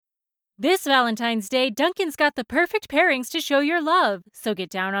This Valentine's Day, Dunkin's got the perfect pairings to show your love. So get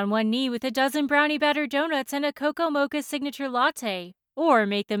down on one knee with a dozen brownie batter donuts and a cocoa mocha signature latte. Or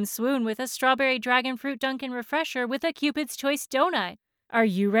make them swoon with a strawberry dragon fruit Dunkin' refresher with a Cupid's Choice donut. Are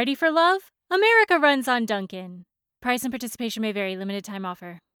you ready for love? America runs on Dunkin'. Price and participation may vary. Limited time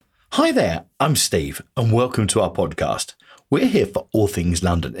offer. Hi there, I'm Steve and welcome to our podcast. We're here for all things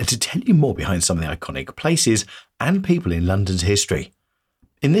London and to tell you more behind some of the iconic places and people in London's history.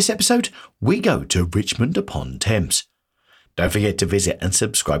 In this episode, we go to Richmond Upon Thames. Don't forget to visit and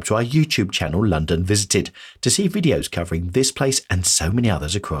subscribe to our YouTube channel London Visited to see videos covering this place and so many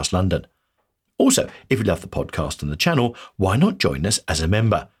others across London. Also, if you love the podcast and the channel, why not join us as a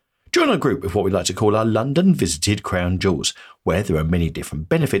member? Join our group with what we like to call our London Visited Crown Jewels, where there are many different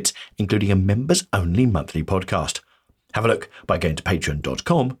benefits, including a members-only monthly podcast. Have a look by going to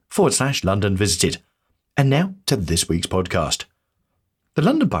patreon.com/London Visited. And now to this week's podcast. The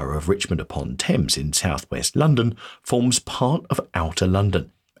London Borough of Richmond Upon Thames in southwest London forms part of Outer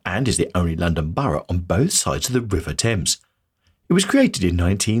London and is the only London borough on both sides of the River Thames. It was created in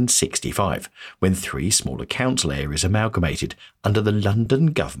 1965 when three smaller council areas amalgamated under the London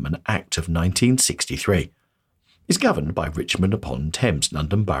Government Act of 1963. It's governed by Richmond Upon Thames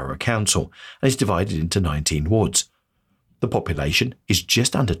London Borough Council and is divided into 19 wards. The population is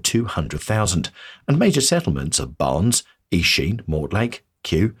just under 200,000 and major settlements are Barnes, East Sheen, Mortlake,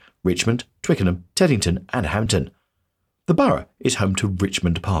 Kew, Richmond, Twickenham, Teddington and Hampton. The borough is home to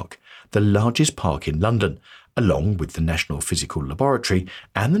Richmond Park, the largest park in London, along with the National Physical Laboratory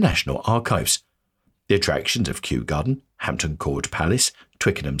and the National Archives. The attractions of Kew Garden, Hampton Court Palace,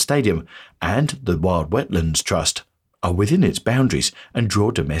 Twickenham Stadium and the Wild Wetlands Trust are within its boundaries and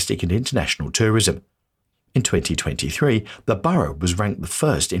draw domestic and international tourism. In 2023, the borough was ranked the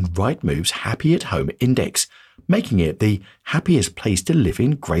first in Rightmove's Happy at Home Index, making it the happiest place to live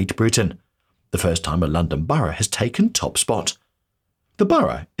in Great Britain, the first time a London borough has taken top spot. The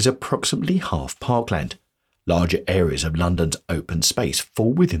borough is approximately half parkland. Larger areas of London's open space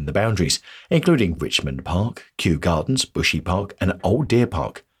fall within the boundaries, including Richmond Park, Kew Gardens, Bushy Park and Old Deer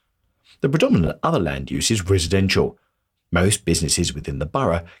Park. The predominant other land use is residential. Most businesses within the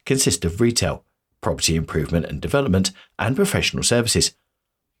borough consist of retail, property improvement and development, and professional services.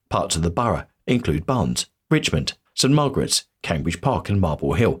 Parts of the borough include Barnes, Richmond, St Margaret's, Cambridge Park and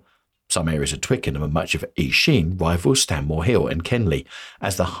Marble Hill. Some areas of Twickenham and much of East Sheen rival Stanmore Hill and Kenley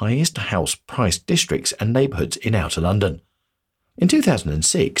as the highest house price districts and neighbourhoods in Outer London. In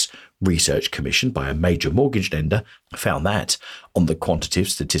 2006, research commissioned by a major mortgage lender found that, on the quantitative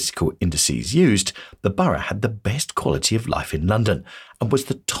statistical indices used, the borough had the best quality of life in London and was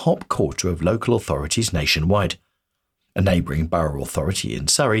the top quarter of local authorities nationwide. A neighbouring borough authority in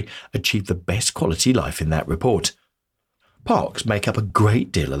Surrey achieved the best quality life in that report. Parks make up a great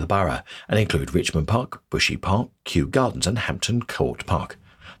deal of the borough and include Richmond Park, Bushy Park, Kew Gardens and Hampton Court Park.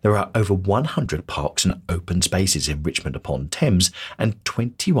 There are over 100 parks and open spaces in Richmond Upon Thames and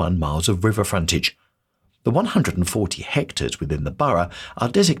 21 miles of river frontage. The 140 hectares within the borough are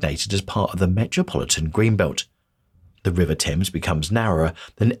designated as part of the Metropolitan Greenbelt. The River Thames becomes narrower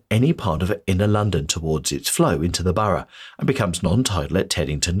than any part of inner London towards its flow into the borough and becomes non-tidal at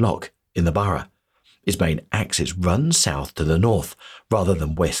Teddington Lock in the borough. Its main axis runs south to the north, rather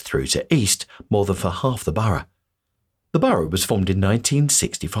than west through to east, more than for half the borough. The borough was formed in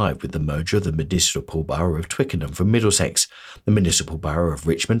 1965 with the merger of the municipal borough of Twickenham from Middlesex, the municipal borough of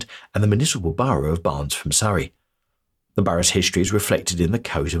Richmond and the municipal borough of Barnes from Surrey. The borough's history is reflected in the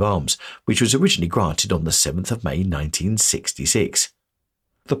coat of arms, which was originally granted on the 7th of May 1966.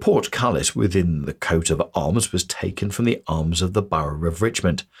 The portcullis within the coat of arms was taken from the arms of the borough of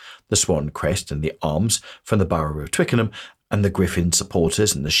Richmond, the swan crest and the arms from the borough of Twickenham, and the griffin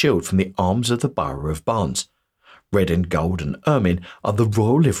supporters and the shield from the arms of the borough of Barnes. Red and gold and ermine are the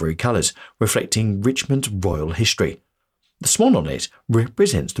royal livery colours, reflecting Richmond's royal history. The swan on it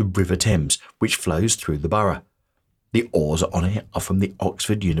represents the River Thames, which flows through the borough. The oars on it are from the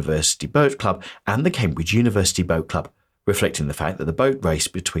Oxford University Boat Club and the Cambridge University Boat Club, reflecting the fact that the boat race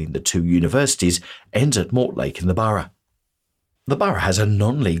between the two universities ends at Mortlake in the borough. The borough has a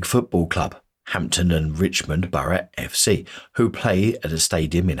non-league football club, Hampton and Richmond Borough FC, who play at a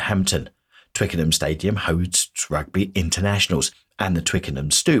stadium in Hampton. Twickenham Stadium hosts rugby internationals, and the Twickenham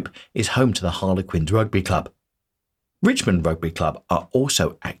Stoop is home to the Harlequins Rugby Club. Richmond Rugby Club are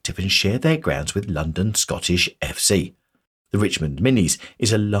also active and share their grounds with London Scottish FC. The Richmond Minis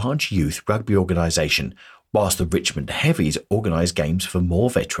is a large youth rugby organisation, whilst the Richmond Heavies organise games for more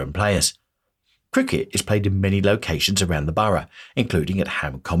veteran players. Cricket is played in many locations around the borough, including at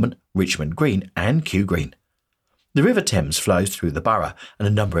Ham Common, Richmond Green and Kew Green. The River Thames flows through the borough and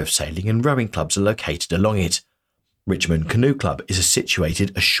a number of sailing and rowing clubs are located along it. Richmond Canoe Club is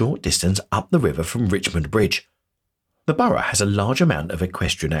situated a short distance up the river from Richmond Bridge. The borough has a large amount of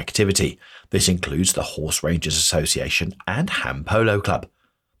equestrian activity. This includes the Horse Rangers Association and Ham Polo Club.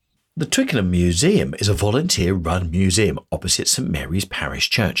 The Twickenham Museum is a volunteer-run museum opposite St Mary's Parish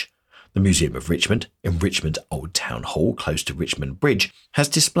Church. The Museum of Richmond, in Richmond's Old Town Hall close to Richmond Bridge, has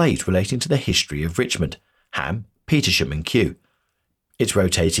displays relating to the history of Richmond, Ham, Petersham and Kew. Its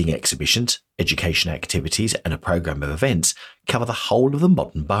rotating exhibitions, education activities and a programme of events cover the whole of the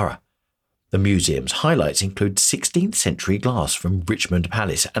modern borough. The museum's highlights include 16th century glass from Richmond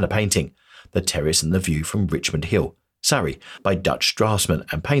Palace and a painting, the terrace and the view from Richmond Hill, Surrey, by Dutch draftsman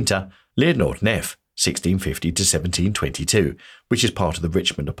and painter Leonard Neff, 1650 to 1722, which is part of the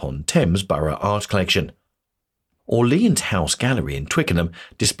Richmond Upon Thames Borough Art Collection. Orleans House Gallery in Twickenham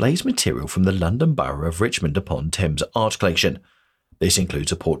displays material from the London Borough of Richmond Upon Thames Art Collection. This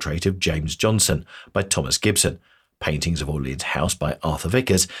includes a portrait of James Johnson by Thomas Gibson, paintings of Orleans House by Arthur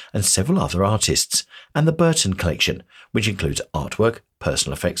Vickers and several other artists, and the Burton Collection, which includes artwork,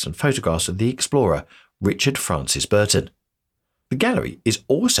 personal effects and photographs of the explorer Richard Francis Burton. The gallery is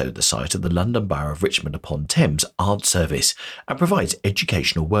also the site of the London Borough of Richmond Upon Thames Art Service and provides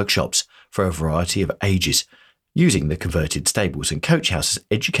educational workshops for a variety of ages, using the converted stables and coach house as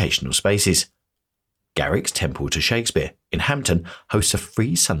educational spaces. Garrick's Temple to Shakespeare in Hampton hosts a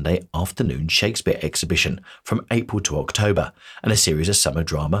free Sunday afternoon Shakespeare exhibition from April to October and a series of summer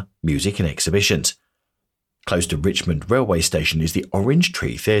drama, music and exhibitions. Close to Richmond Railway Station is the Orange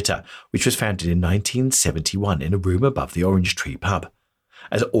Tree Theatre, which was founded in 1971 in a room above the Orange Tree pub.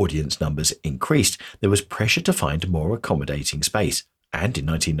 As audience numbers increased, there was pressure to find more accommodating space, and in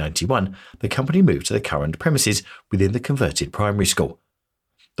 1991, the company moved to the current premises within the converted primary school.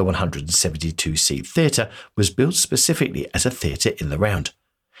 The 172-seat theatre was built specifically as a theatre in the round.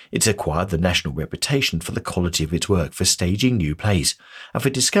 It's acquired the national reputation for the quality of its work for staging new plays and for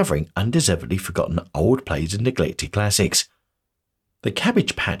discovering undeservedly forgotten old plays and neglected classics. The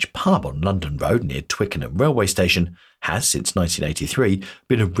Cabbage Patch pub on London Road near Twickenham Railway Station has since 1983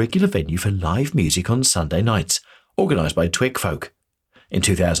 been a regular venue for live music on Sunday nights, organised by Twick folk. In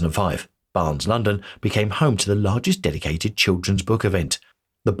 2005, Barnes London became home to the largest dedicated children's book event,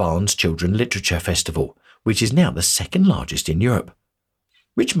 the Barnes Children Literature Festival, which is now the second largest in Europe.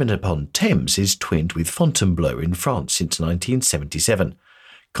 Richmond upon Thames is twinned with Fontainebleau in France since 1977,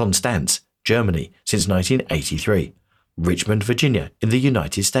 Constance, Germany since 1983, Richmond, Virginia in the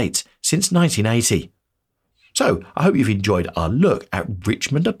United States since 1980. So, I hope you've enjoyed our look at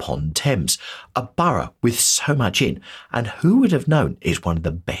Richmond upon Thames, a borough with so much in, and who would have known it's one of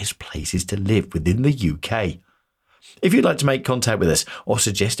the best places to live within the UK. If you'd like to make contact with us or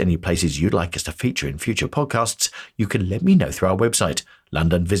suggest any places you'd like us to feature in future podcasts, you can let me know through our website,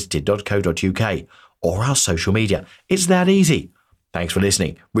 londonvisited.co.uk, or our social media. It's that easy. Thanks for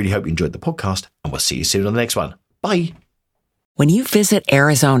listening. Really hope you enjoyed the podcast, and we'll see you soon on the next one. Bye. When you visit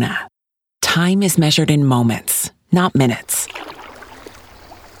Arizona, time is measured in moments, not minutes.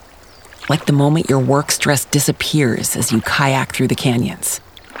 Like the moment your work stress disappears as you kayak through the canyons.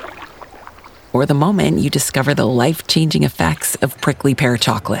 Or the moment you discover the life-changing effects of prickly pear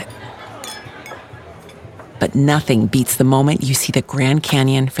chocolate. But nothing beats the moment you see the Grand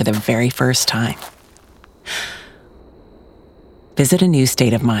Canyon for the very first time. Visit a new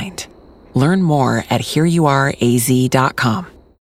state of mind. Learn more at hereyouareaz.com.